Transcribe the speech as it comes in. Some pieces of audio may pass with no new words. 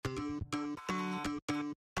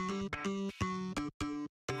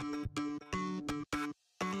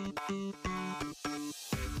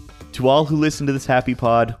To all who listen to this happy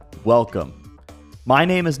pod, welcome. My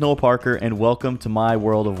name is Noah Parker, and welcome to my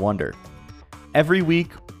world of wonder. Every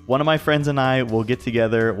week, one of my friends and I will get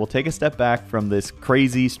together, we'll take a step back from this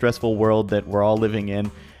crazy, stressful world that we're all living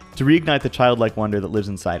in to reignite the childlike wonder that lives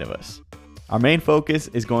inside of us. Our main focus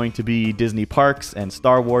is going to be Disney parks and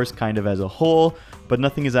Star Wars kind of as a whole, but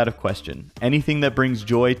nothing is out of question. Anything that brings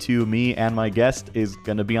joy to me and my guest is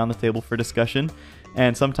going to be on the table for discussion.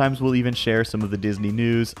 And sometimes we'll even share some of the Disney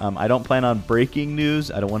news. I don't plan on breaking news.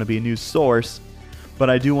 I don't want to be a news source, but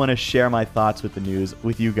I do want to share my thoughts with the news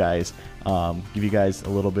with you guys. Give you guys a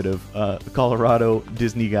little bit of Colorado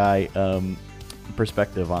Disney guy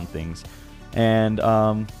perspective on things. And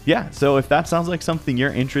so if that sounds like something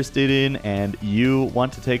you're interested in and you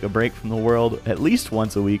want to take a break from the world at least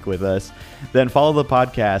once a week with us, then follow the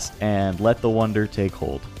podcast and let the wonder take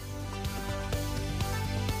hold.